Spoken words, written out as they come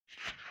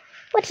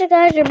What's up,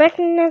 guys? We're back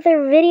in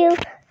another video.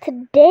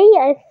 Today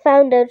I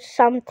found out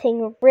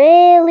something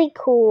really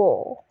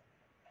cool.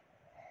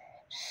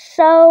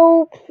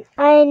 So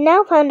I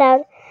now found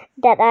out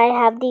that I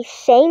have the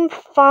same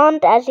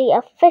font as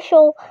the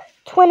official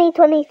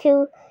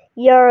 2022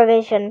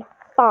 Eurovision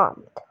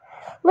font.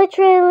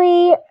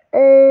 Literally,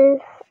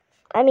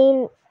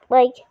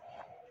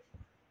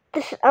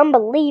 this is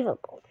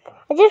unbelievable.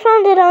 I just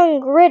found it on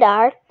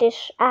GridArt,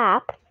 this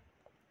app,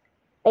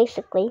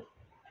 basically.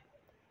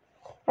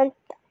 And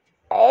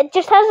it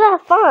just has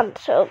that font,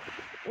 so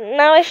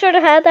now I sort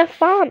of have that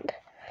font.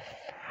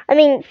 So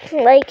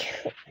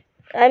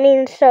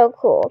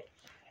cool.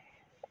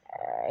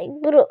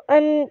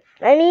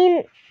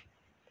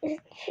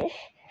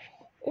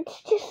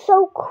 It's just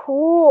so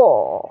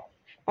cool.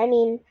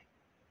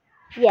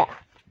 Yeah.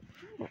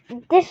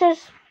 This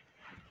is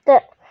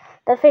the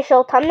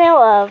official thumbnail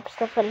of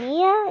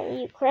Stefania,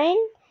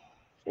 Ukraine.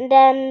 And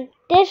then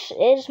this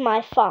is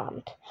my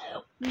font.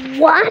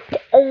 What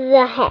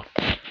the heck?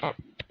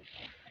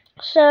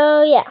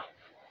 So yeah.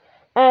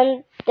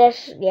 And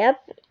this, yep.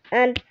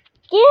 And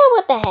yeah,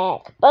 what the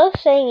heck? Both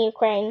saying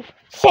Ukraine,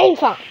 same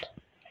font.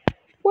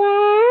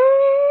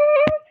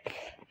 What?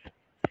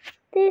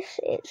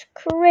 This is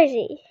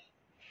crazy.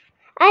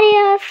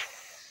 Adios.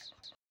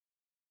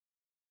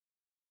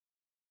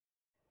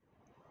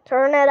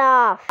 Turn it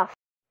off,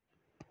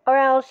 or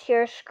else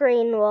your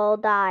screen will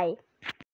die.